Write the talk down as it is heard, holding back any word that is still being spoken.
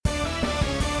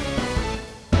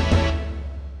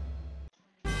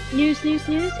News,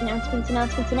 announcements.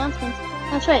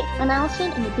 That's right, I'm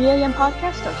Allison, and the BAM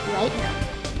podcast starts right now.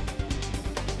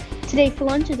 Today for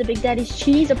lunch is a Big Daddy's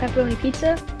cheese or pepperoni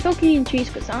pizza, Tokyo and cheese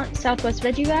croissant, Southwest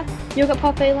veggie wrap, yogurt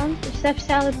parfait lunch, a chef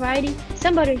salad variety,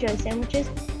 some butter and jelly sandwiches,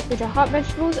 with our hot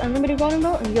vegetables, unlimited golden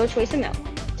bowl, and your choice of milk.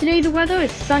 Today the weather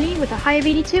is sunny with a high of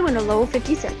 82 and a low of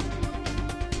 57.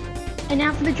 And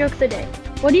now for the joke of the day.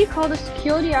 What do you call the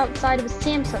security outside of a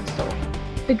Samsung store?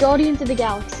 The Guardians of the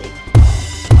Galaxy.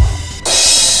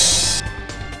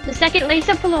 The second Lace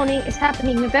Up Poloni is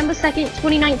happening November 2nd,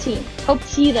 2019. Hope to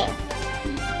see you there.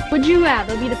 Would you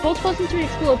rather be the first person to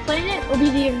explore a planet or be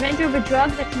the inventor of a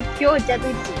drug that can cure a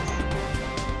deadly disease?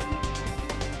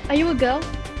 Are you a girl?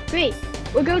 Great.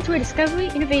 We'll go to where discovery,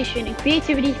 innovation, and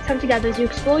creativity come together as you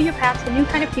explore your path to a new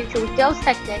kind of future with Girls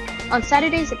Tech Day on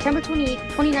Saturday, September 28,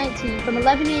 2019 from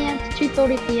 11 a.m. to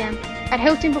 2:30 p.m. at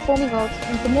Hilton Performing Arts,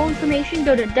 and for more information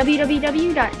go to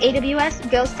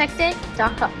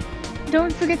www.awsgirlstechday.com.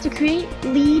 Don't forget to create,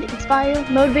 lead, inspire,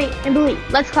 motivate, and believe.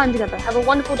 Let's climb together. Have a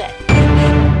wonderful day.